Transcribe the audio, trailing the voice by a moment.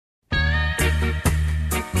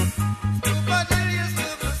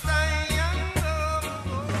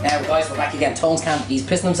guys, we're back again. Tones can't, he's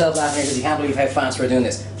pissing himself laughing here because he can't believe how fast we're doing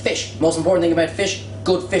this. Fish, most important thing about fish,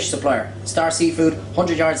 good fish supplier. Star Seafood,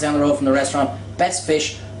 100 yards down the road from the restaurant. Best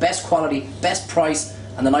fish, best quality, best price,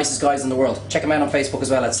 and the nicest guys in the world. Check them out on Facebook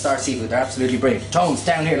as well at Star Seafood, they're absolutely brilliant. Tones,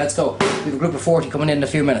 down here, let's go. We have a group of 40 coming in a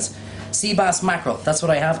few minutes. Sea bass mackerel, that's what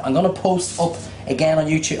I have. I'm going to post up again on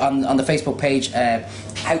YouTube, on the Facebook page,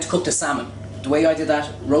 how to cook the salmon. The way I did that,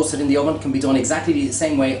 roasted in the oven, can be done exactly the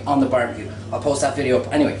same way on the barbecue. I'll post that video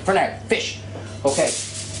up. Anyway, for now, fish. Okay,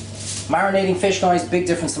 marinating fish, guys, big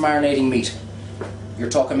difference to marinating meat.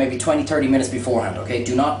 You're talking maybe 20-30 minutes beforehand, okay?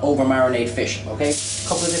 Do not over marinate fish, okay? A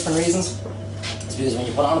couple of different reasons. It's because when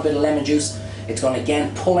you put on a bit of lemon juice, it's going to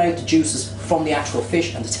again pull out the juices from the actual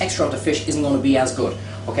fish, and the texture of the fish isn't going to be as good,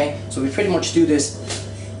 okay? So we pretty much do this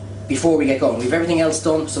before we get going. We have everything else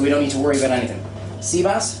done, so we don't need to worry about anything. Sea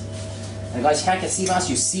bass. And guys, you can't get sea bass,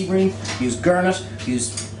 use sea bream, use gurnet,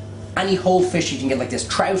 use any whole fish you can get like this,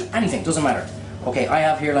 trout, anything, doesn't matter. Okay, I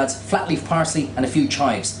have here, lads, flat leaf parsley and a few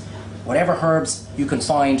chives. Whatever herbs you can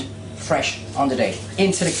find fresh on the day,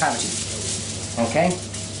 into the cavity. Okay?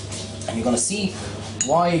 And you're going to see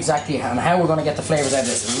why exactly and how we're going to get the flavours out of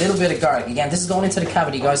this. A little bit of garlic. Again, this is going into the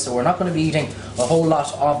cavity, guys, so we're not going to be eating a whole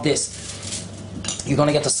lot of this. You're going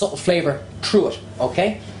to get the subtle flavour through it,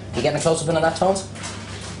 okay? You getting a close-up in on that, Tones?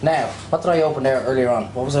 Now, what did I open there earlier on?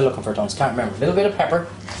 What was I looking for, Tones? Can't remember. A little bit of pepper.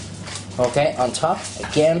 Okay, on top.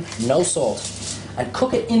 Again, no salt. And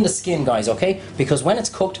cook it in the skin, guys, okay? Because when it's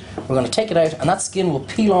cooked, we're going to take it out and that skin will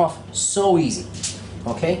peel off so easy.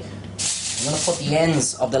 Okay? I'm going to put the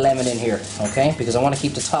ends of the lemon in here, okay? Because I want to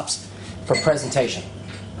keep the tops for presentation.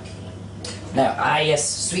 Now,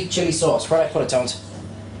 yes, sweet chili sauce. Where did I put it, Tones?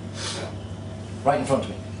 Right in front of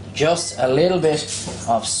me. Just a little bit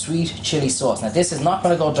of sweet chili sauce. Now this is not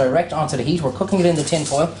going to go direct onto the heat. We're cooking it in the tin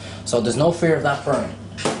foil, so there's no fear of that burning.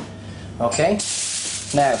 Okay?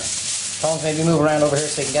 Now, Tones, maybe move around over here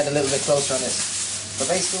so you can get a little bit closer on this. So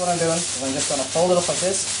basically what I'm doing is I'm just going to fold it up like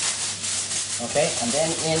this. Okay? And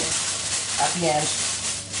then in, at the end,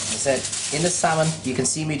 as I said, in the salmon, you can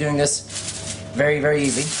see me doing this very, very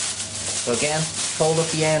easy. So again, fold up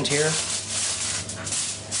the end here.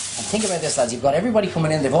 And think about this, lads, you've got everybody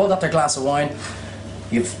coming in, they've all got their glass of wine,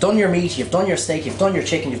 you've done your meat, you've done your steak, you've done your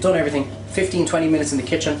chicken, you've done everything, 15-20 minutes in the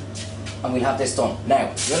kitchen, and we'll have this done.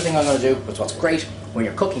 Now, the other thing I'm going to do, which is what's great when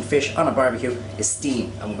you're cooking fish on a barbecue, is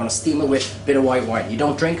steam. And we're going to steam it with a bit of white wine. You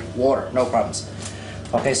don't drink water, no problems.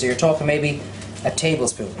 Okay, so you're talking maybe a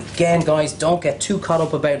tablespoon. Again, guys, don't get too caught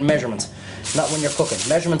up about measurements. Not when you're cooking.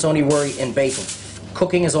 Measurements only worry in baking.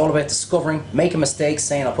 Cooking is all about discovering, making mistakes,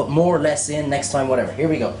 saying I'll put more or less in next time, whatever. Here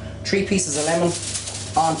we go. 3 pieces of lemon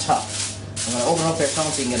on top. I'm going to open up there, Tom,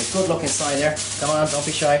 so you can get a good look inside there. Come on, don't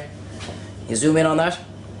be shy. You zoom in on that.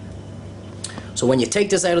 So when you take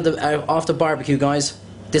this out of off the barbecue, guys,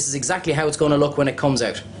 this is exactly how it's going to look when it comes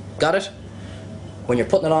out. Got it? When you're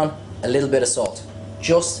putting it on, a little bit of salt,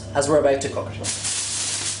 just as we're about to cook it.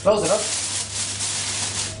 Close it up.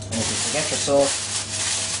 And if you forget your salt,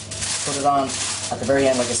 put it on at the very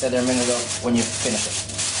end, like I said there a minute ago, when you finish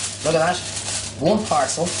it. Look at that. 1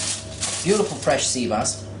 parcel, beautiful fresh sea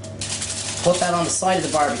bass. Put that on the side of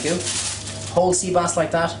the barbecue. Whole sea bass like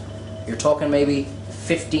that, you're talking maybe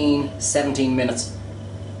 15-17 minutes,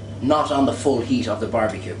 not on the full heat of the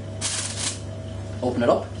barbecue. Open it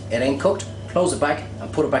up, it ain't cooked, close it back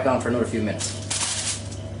and put it back on for another few minutes.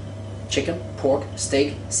 Chicken, pork,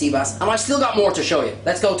 steak, sea bass, and I still got more to show you.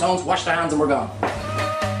 Let's go, Tones, wash the hands and we're gone.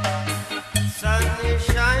 Sun is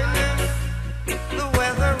shining, the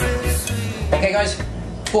weather is sweet. Okay guys,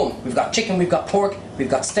 boom, we've got chicken, we've got pork, we've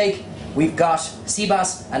got steak, we've got sea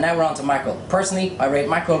bass, and now we're on to mackerel. Personally, I rate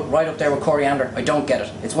mackerel right up there with coriander. I don't get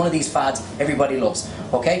it. It's one of these fads everybody loves.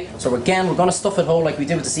 Okay, so again, we're going to stuff it whole like we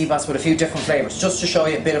did with the sea bass with a few different flavours, just to show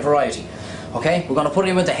you a bit of variety. Okay, we're going to put it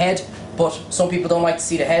in with the head, but some people don't like to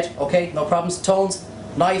see the head. Okay, no problems. Tones,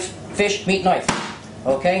 knife, fish, meat knife.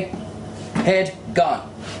 Okay, head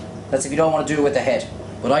gone. That's if you don't want to do it with the head.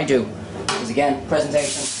 What I do is, again,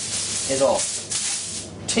 presentation is all.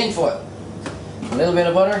 Tin foil, a little bit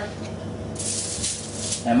of butter.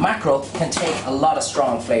 Now mackerel can take a lot of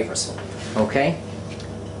strong flavours, okay?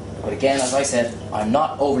 But again, as I said, I'm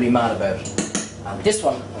not overly mad about it. And this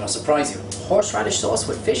one, I'm going to surprise you, horseradish sauce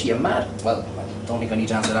with fish, you mad? Well, I don't think I need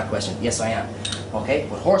to answer that question. Yes, I am. Okay,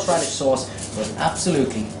 but horseradish sauce was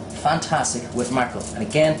absolutely fantastic with mackerel. And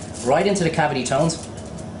again, right into the cavity, Tones,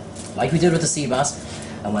 like we did with the sea bass.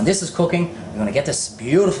 And when this is cooking, you're going to get this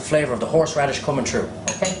beautiful flavour of the horseradish coming through.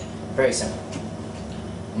 Okay? Very simple.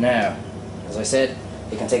 Now, as I said,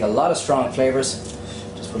 it can take a lot of strong flavours.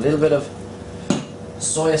 Just put a little bit of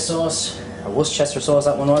soya sauce, or Worcestershire sauce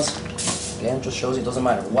that one was. Again, just shows you it doesn't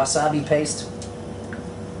matter. Wasabi paste.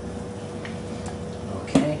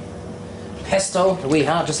 Okay. Pesto, we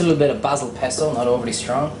have just a little bit of basil pesto, not overly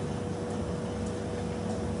strong.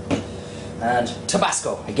 And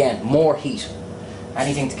Tabasco, again, more heat.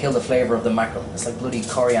 Anything to kill the flavour of the mackerel. It's like bloody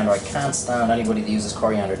coriander. I can't stand anybody that uses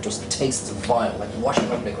coriander. It just tastes vile, like washing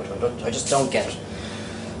up liquid. I just don't get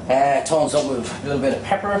it. Tones, don't move. A little bit of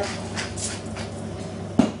pepper.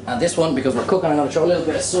 And this one, because we're cooking, I'm going to throw a little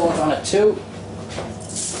bit of salt on it too.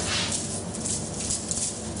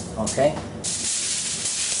 Okay.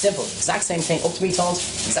 Simple. Exact same thing. Up to me, Tones.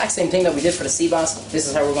 Exact same thing that we did for the sea bass. This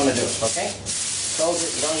is how we're going to do it, okay? Close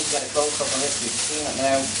it. You don't need to get a close up on this. You've seen it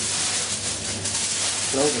now.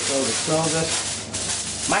 Close it, close it, close it.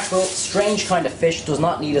 Mackerel, strange kind of fish, does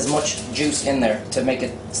not need as much juice in there to make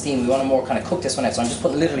it steam. We want to more kind of cook this one out, so I'm just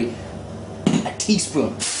putting literally a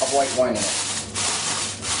teaspoon of white wine in it.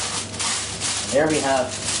 And there we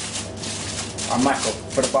have our mackerel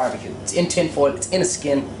for the barbecue. It's in tin foil, it's in a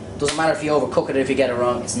skin. Doesn't matter if you overcook it, if you get it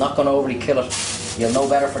wrong. It's not going to overly kill it. You'll know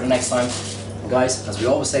better for the next time. And guys, as we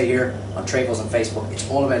always say here on Treyvaud on Facebook, it's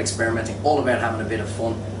all about experimenting, all about having a bit of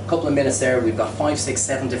fun. Couple of minutes there, we've got 5, 6,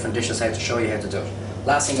 7 different dishes how to show you how to do it.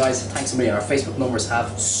 Last thing guys, thanks a million, our Facebook numbers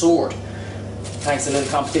have soared. Thanks to the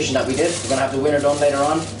little competition that we did. We're going to have the winner done later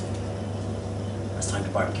on. It's time to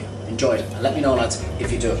barbecue. Enjoy it, and let me know lads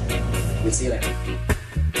if you do it. We'll see you later.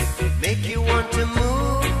 Make you want to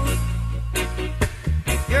move.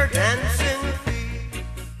 You're dancing.